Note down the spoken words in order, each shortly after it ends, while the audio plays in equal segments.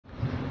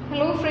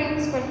Hello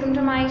friends, welcome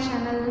to my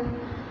channel.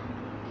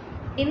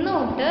 ഇന്ന്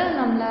തൊട്ട്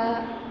നമ്മൾ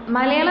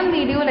മലയാളം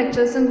വീഡിയോ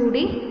ലെക്ചേഴ്സും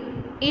കൂടി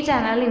ഈ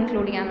ചാനലിൽ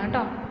ഇൻക്ലൂഡ് ചെയ്യാണ്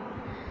കേട്ടോ.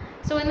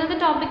 സോ ഇന്നത്തെ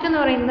ടോപ്പിക് എന്ന്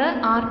പറയുന്നത്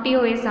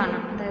RTOS ആണ്,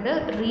 അതായത്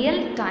റിയൽ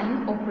ടൈം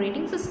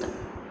ഓപ്പറേറ്റിംഗ് സിസ്റ്റം.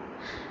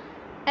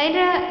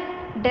 അതിൻ്റെ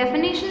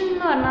ഡെഫിനേഷൻ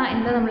എന്ന് പറഞ്ഞാൽ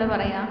എന്താ നമ്മൾ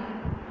പറയുക,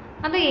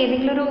 അത്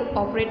ഏതെങ്കിലും ഒരു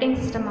ഓപ്പറേറ്റിംഗ്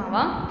സിസ്റ്റം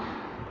ആവാം,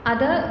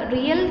 അത്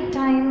റിയൽ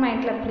ടൈം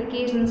ആയിട്ടുള്ള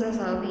അപ്ലിക്കേഷൻസ്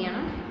സെർവ്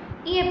ചെയ്യണം.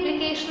 ഈ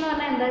ആപ്ലിക്കേഷൻ എന്ന്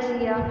പറഞ്ഞാൽ എന്താ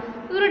ചെയ്യുക,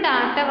 ഒരു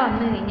ഡാറ്റ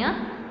വന്നു കഴിഞ്ഞാൽ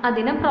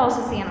അതിനെ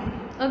പ്രോസസ്സ് ചെയ്യണം,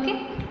 ഓക്കെ,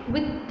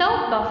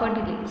 വിത്തൗട്ട് ബഫർ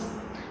ഡിലേസ്.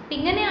 അപ്പം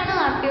ഇങ്ങനെയാണ്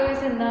RTOS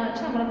എന്താണെന്ന്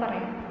വെച്ചാൽ നമ്മൾ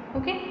പറയുന്നത്,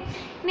 ഓക്കെ.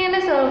 ഇനി എൻ്റെ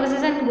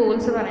സർവീസസ് ആൻഡ്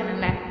ഗോൾസ്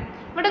പറയണല്ലേ.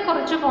 ഇവിടെ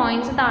കുറച്ച്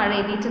പോയിൻറ്റ്സ് താഴെ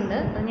എഴുതിയിട്ടുണ്ട്,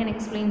 അത് ഞാൻ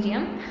എക്സ്പ്ലെയിൻ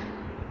ചെയ്യാം.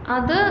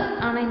 അത്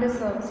ആണ് അതിൻ്റെ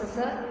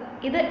സർവീസസ്.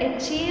 ഇത്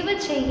അച്ചീവ്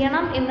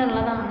ചെയ്യണം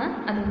എന്നുള്ളതാണ്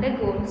അതിൻ്റെ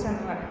ഗോൾസ്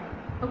എന്ന് പറയുന്നത്,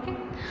 ഓക്കെ.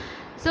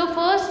 സോ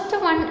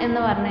ഫസ്റ്റ് വൺ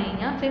എന്ന് പറഞ്ഞു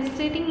കഴിഞ്ഞാൽ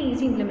ഫെസിലിറ്റേറ്റിംഗ്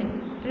ഈസി ഇംപ്ലിമെൻറ്റ്.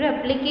 ഒരു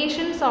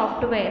ആപ്ലിക്കേഷൻ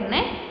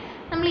സോഫ്റ്റ്വെയറിനെ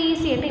നമ്മൾ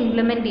ഈസി ആയിട്ട്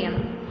ഇംപ്ലിമെൻറ്റ്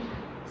ചെയ്യണം.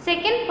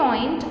 സെക്കൻഡ്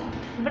പോയിൻറ്റ്,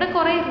 ഇവിടെ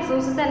കുറേ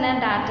റിസോഴ്സസ് എല്ലാം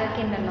ഡാറ്റ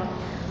ഒക്കെ ഉണ്ടല്ലോ,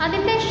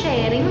 അതിൻ്റെ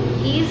ഷെയറിങ്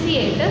ഈസി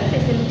ആയിട്ട്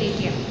ഫെസിലിറ്റേറ്റ്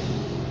ചെയ്യണം.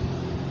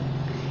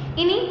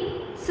 ഇനി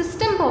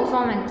സിസ്റ്റം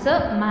പെർഫോമൻസ്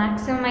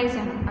മാക്സിമൈസ്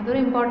ചെയ്യണം, അതൊരു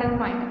ഇമ്പോർട്ടൻറ്റ്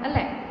പോയിന്റ്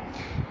അല്ലേ.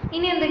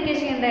 ഇനി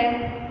എന്തൊക്കെയാണ് ചെയ്യേണ്ടത്,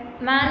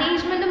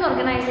 മാനേജ്മെൻറ്റും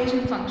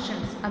ഓർഗനൈസേഷൻ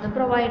ഫങ്ഷൻസ് അത്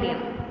പ്രൊവൈഡ്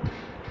ചെയ്യണം.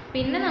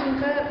 പിന്നെ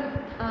നമുക്ക്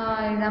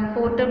എഴുതാം,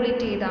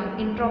 പോർട്ടബിലിറ്റി എഴുതാം,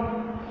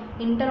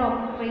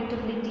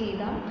 ഇൻ്റർഓപ്പറേറ്റബിലിറ്റി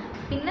എഴുതാം,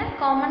 പിന്നെ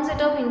കോമൺ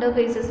സെറ്റ് ഓഫ്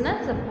ഇൻ്റർഫേസസിന്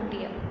സപ്പോർട്ട്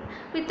ചെയ്യാം.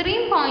 അപ്പോൾ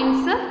ഇത്രയും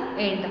പോയിൻറ്റ്സ്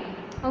എഴുതാം,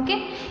 ഓക്കെ.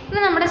 ഇനി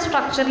നമ്മുടെ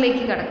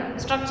സ്ട്രക്ചറിലേക്ക് കിടക്കാം.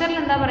 സ്ട്രക്ചറിൽ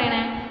എന്താ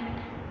പറയണേ,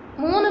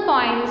 3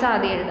 പോയിൻറ്റ്സ്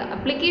ആദ്യം എഴുതാം.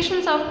 Application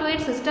software,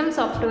 system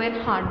software,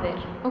 hardware,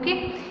 okay.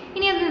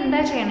 ഇനി അത്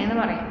എന്താ ചെയ്യണമെന്ന്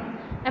പറയാം.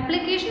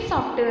 ആപ്ലിക്കേഷൻ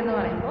സോഫ്റ്റ്വെയർ എന്ന്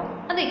പറയുമ്പോൾ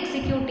അത്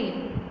എക്സിക്യൂട്ട്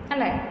ചെയ്യും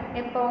അല്ലേ,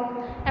 എപ്പോൾ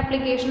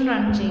ആപ്ലിക്കേഷൻ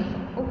റൺ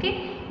ചെയ്യുമ്പോൾ, ഓക്കെ,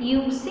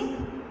 യൂസിങ്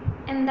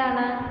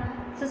എന്താണ്,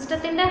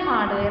 സിസ്റ്റത്തിൻ്റെ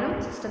ഹാർഡ്വെയറും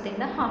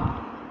സിസ്റ്റത്തിൻ്റെ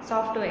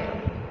സോഫ്റ്റ്വെയറും,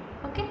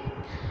 ഓക്കെ.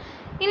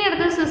 ഇനി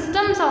അടുത്തത്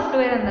സിസ്റ്റം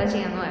സോഫ്റ്റ്വെയർ എന്താ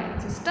ചെയ്യാന്ന് പറയാം.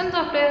 സിസ്റ്റം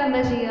സോഫ്റ്റ്വെയർ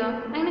എന്താ ചെയ്യുക,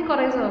 അതിന്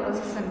കുറേ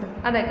സർവീസസ് ഉണ്ട്,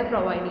 അതൊക്കെ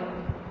പ്രൊവൈഡ് ചെയ്യും,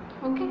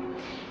 ഓക്കെ.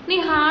 ഇനി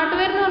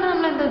ഹാർഡ്വെയർ എന്ന് പറഞ്ഞാൽ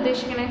നമ്മൾ എന്താ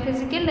ഉദ്ദേശിക്കണേ,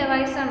 ഫിസിക്കൽ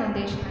ഡിവൈസാണ്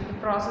ഉദ്ദേശിക്കുന്നത്.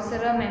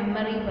 Processor,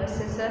 memory,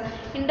 buses,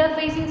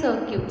 interfacing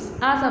circuits,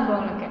 ആ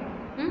സംഭവങ്ങളൊക്കെ.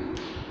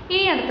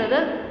 ഇനി അടുത്തത്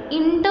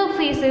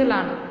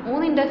ഇൻ്റർഫേസുകളാണ്.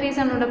 3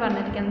 ഇൻ്റർഫേസാണ് ഇവിടെ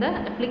പറഞ്ഞിരിക്കുന്നത്.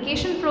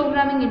 Application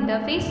programming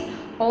interface,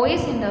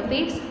 OS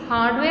interface,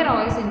 hardware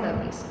OS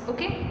interface,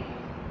 okay.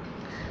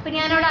 അപ്പോൾ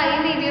ഞാനിവിടെ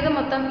എഴുതിയത്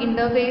മൊത്തം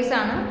ഇൻ്റർഫേസ്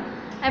ആണ്.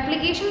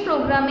 ആപ്ലിക്കേഷൻ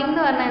പ്രോഗ്രാമിംഗ്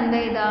എന്ന് പറഞ്ഞാൽ എന്താ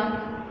ചെയ്താ,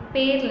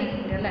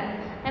 പേരിലുണ്ട് അല്ലേ,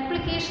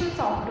 application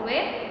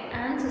software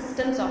and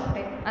system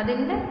software,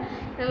 അതിൻ്റെ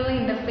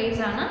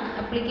ഇൻ്റർഫേസ് ആണ്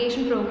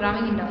ആപ്ലിക്കേഷൻ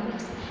പ്രോഗ്രാമിംഗ്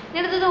ഇൻ്റർഫേസ്. ഇനി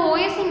അടുത്തത്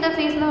OS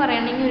ഇൻ്റർഫേസ് എന്ന്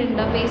പറയുകയാണെങ്കിൽ ഒരു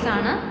ഇൻ്റർഫേസ്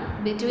ആണ്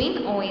ബിറ്റ്വീൻ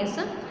OS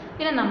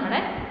പിന്നെ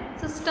നമ്മുടെ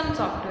system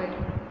software,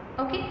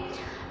 okay.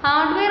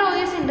 Hardware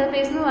OS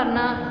interface എന്ന്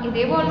പറഞ്ഞാൽ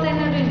ഇതേപോലെ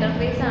തന്നെ ഒരു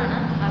ഇൻ്റർഫേസ് ആണ്,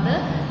 അത്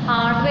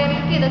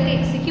ഹാർഡ്വെയറിലേക്ക് ഇതൊക്കെ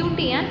എക്സിക്യൂട്ട്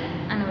ചെയ്യാൻ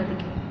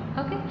അനുവദിക്കും,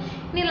 ഓക്കെ.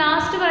 ഇനി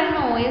ലാസ്റ്റ് പറയുന്ന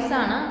OS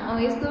ആണ്.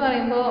 OS എന്ന്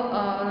പറയുമ്പോൾ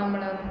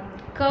നമ്മൾ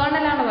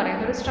കേർണലാണ്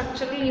പറയുന്നത്, ഒരു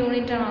സ്ട്രക്ചറൽ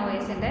യൂണിറ്റ് ആണ്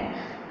OSൻ്റെ.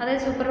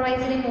 അതായത്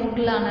സൂപ്പർവൈസറി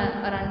മോഡിലാണ്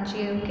റൺ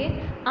ചെയ്യുക, ഓക്കെ.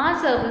 ആ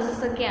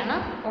സർവീസസ് ഒക്കെയാണ്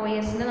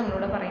OSന്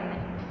നമ്മളിവിടെ പറയുന്നത്.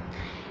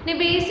 ഇനി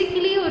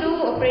ബേസിക്കലി ഒരു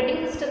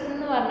ഓപ്പറേറ്റിംഗ് സിസ്റ്റത്തിൽ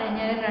എന്ന് പറഞ്ഞു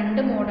കഴിഞ്ഞാൽ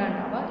 2 മോഡാണ്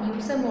ഉണ്ടാവുക,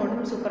 യൂസർ മോഡും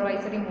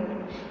സൂപ്പർവൈസറി മോഡും.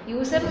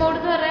 യൂസർ മോഡ്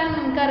എന്ന് പറയാൻ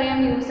നമുക്കറിയാം,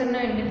 യൂസറിന്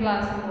വേണ്ടി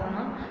ക്ലാസ്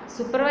പോകണം.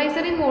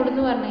 സൂപ്പർവൈസറി മോഡ്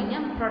എന്ന് പറഞ്ഞു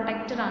കഴിഞ്ഞാൽ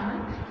പ്രൊട്ടക്റ്റഡാണ്,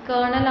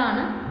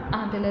 കേർണലാണ്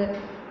അതിൽ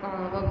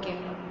വർക്ക്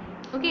ചെയ്യുന്നത്,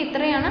 ഓക്കെ.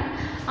 ഇത്രയാണ്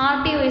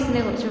RTOSനെ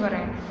കുറിച്ച്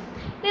പറയാൻ.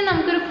 ഇനി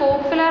നമുക്കൊരു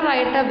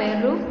പോപ്പുലറായിട്ട്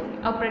വേറൊരു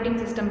ഓപ്പറേറ്റിംഗ്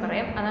സിസ്റ്റം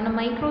പറയാം, അതാണ്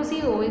മൈക്രോസി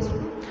OS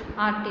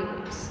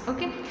RTOS,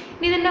 ഓക്കെ.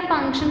 ഇനി ഇതിൻ്റെ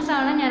ഫങ്ഷൻസ്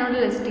ആണ് ഞാനിവിടെ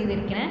ലിസ്റ്റ്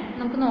ചെയ്തിരിക്കുന്നത്,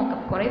 നമുക്ക് നോക്കാം.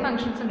 കുറേ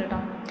ഫങ്ഷൻസ് ഉണ്ട് കേട്ടോ.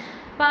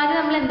 അപ്പോൾ ആദ്യം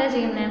നമ്മൾ എന്താ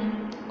ചെയ്യുന്നത്,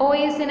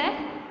 OSനെ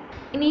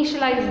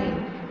ഇനീഷ്യലൈസ്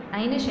ചെയ്യും,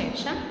 അതിന്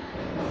ശേഷം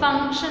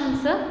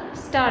ഫങ്ഷൻസ്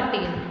സ്റ്റാർട്ട്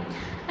ചെയ്യുന്നു,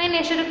 അതിന്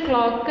ശേഷം ഒരു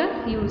ക്ലോക്ക്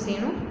യൂസ്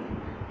ചെയ്യുന്നു.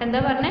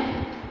 എന്താ പറഞ്ഞത്,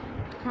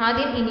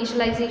 ആദ്യം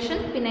ഇനീഷ്യലൈസേഷൻ,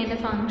 പിന്നെ അതിൻ്റെ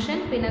ഫങ്ഷൻ,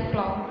 പിന്നെ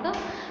ക്ലോക്ക്,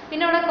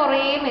 പിന്നെ ഇവിടെ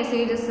കുറേ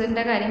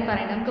മെസ്സേജസിൻ്റെ കാര്യം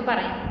പറയുന്നത് നമുക്ക്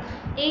പറയാം.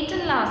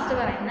 ഏറ്റവും ലാസ്റ്റ്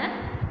പറയുന്ന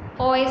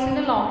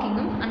OSൻ്റെ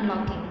ലോക്കിങ്ങും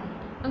അൺലോക്കിങ്ങും,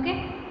 ഓക്കെ.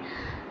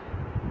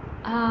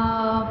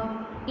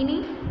 ഇനി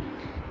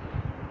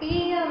ഈ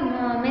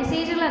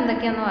മെസ്സേജുകൾ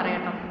എന്തൊക്കെയാണെന്ന്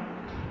പറയട്ടോ.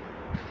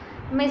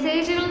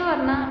 മെസ്സേജുകൾ എന്ന്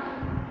പറഞ്ഞാൽ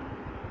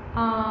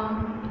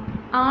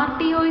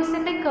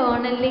RTOSൻ്റെ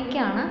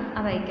കേർണലിലേക്കാണ്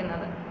അത്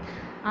അയക്കുന്നത്.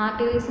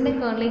 RTOSൻ്റെ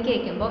കേർണലിലേക്ക്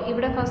അയക്കുമ്പോൾ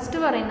ഇവിടെ ഫസ്റ്റ്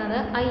പറയുന്നത്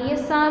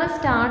ISR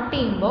സ്റ്റാർട്ട്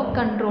ചെയ്യുമ്പോൾ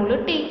കൺട്രോൾ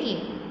ടേക്ക്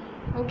ചെയ്യും,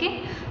 ഓക്കെ.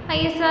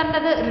 ISRൻ്റെ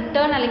അത്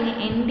റിട്ടേൺ അല്ലെങ്കിൽ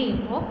എൻഡ്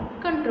ചെയ്യുമ്പോൾ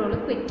കൺട്രോൾ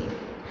ക്വിറ്റ് ചെയ്യും.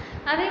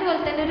 അതേപോലെ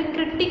തന്നെ ഒരു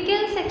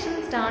ക്രിട്ടിക്കൽ സെക്ഷൻ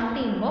സ്റ്റാർട്ട്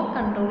ചെയ്യുമ്പോൾ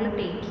കൺട്രോൾ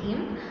ടേക്ക്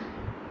ചെയ്യും,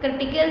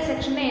 ക്രിട്ടിക്കൽ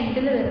സെക്ഷൻ്റെ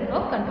എൻഡിൽ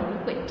വരുമ്പോൾ കൺട്രോൾ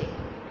ക്വിറ്റ് ചെയ്യും,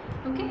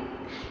 ഓക്കെ.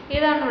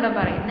 ഇതാണ് ഇവിടെ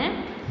പറയുന്നത്.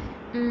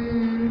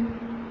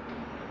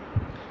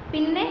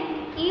 പിന്നെ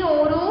ഈ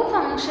ഓരോ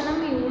ഫങ്ഷനും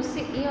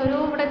ഈ ഓരോ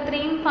ഇവിടെ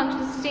ഇത്രയും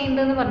ഫങ്ഷൻസ്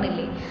ചെയ്യേണ്ടതെന്ന്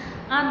പറഞ്ഞില്ലേ,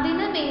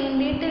 അതിന്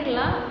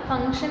വേണ്ടിയിട്ടുള്ള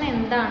ഫങ്ഷൻ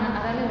എന്താണ്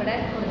അതാണ് ഇവിടെ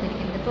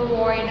കൊടുത്തിരിക്കുന്നത്. ഇപ്പോൾ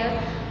void,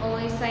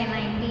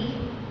 OSI90,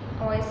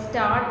 OS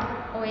start,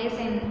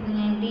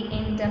 OS90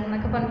 enter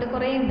എന്നൊക്കെ പറഞ്ഞിട്ട്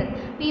കുറേ ഉണ്ട്.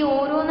 അപ്പോൾ ഈ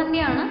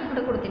ഓരോന്നിൻ്റെയാണ്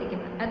ഇവിടെ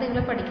കൊടുത്തിരിക്കുന്നത്, അത്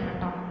നിങ്ങൾ പഠിക്കണം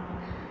കേട്ടോ.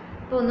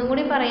 അപ്പോൾ ഒന്നും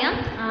കൂടി പറയാം.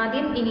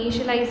 ആദ്യം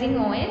ഇനീഷ്യലൈസിങ്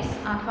ഒ എസ്,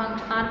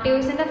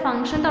 RTOSൻ്റെ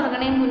ഫംഗ്ഷൻ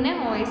തുടങ്ങണതിന് മുന്നേ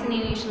ഒ എസിന്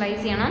ഇനീഷ്യലൈസ്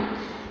ചെയ്യണം.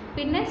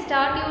 പിന്നെ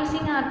start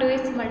using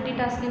RTOS multi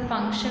tasking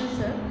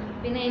functions,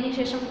 പിന്നെ അതിന്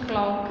ശേഷം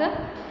ക്ലോക്ക്,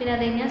 പിന്നെ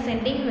അത് കഴിഞ്ഞാൽ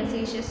സെൻഡിങ്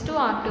മെസ്സേജസ് ടു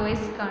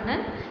RTOS ആണ്.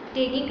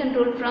 Taking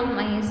control from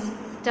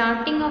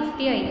starting of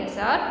the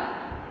ISR.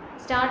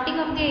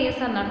 Starting of the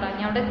ISR എന്നാട്ടോ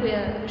ഞാൻ അവിടെ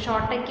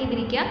ഷോർട്ടാക്കി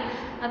ചെയ്തിരിക്കുക.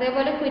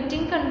 അതേപോലെ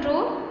quitting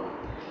control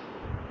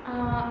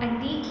at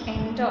the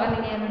end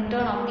അല്ലെങ്കിൽ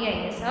റിട്ടേൺ ഓഫ് ദി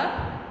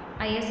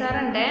ISR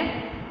ഉണ്ട്.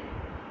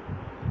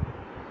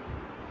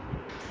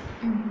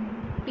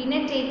 പിന്നെ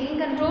taking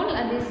control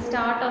at the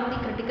start of the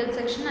critical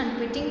section and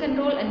quitting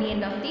control at the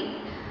end of the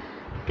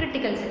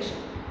critical section.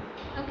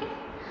 Okay,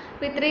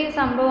 അപ്പോൾ ഇത്രയും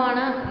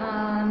സംഭവമാണ്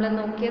നമ്മൾ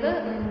നോക്കിയത്.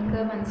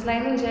 നിങ്ങൾക്ക്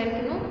മനസ്സിലായെന്ന്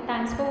വിചാരിക്കുന്നു.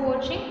 Thanks for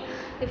watching.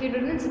 If you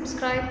didn't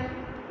subscribe,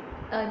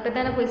 ഇപ്പോൾ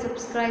തന്നെ പോയി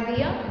സബ്സ്ക്രൈബ്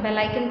ചെയ്യുക, ബെൽ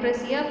ഐക്കൺ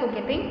പ്രസ് ചെയ്യുക for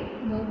getting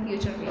more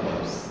future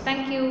videos.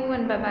 Thank you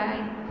and bye bye.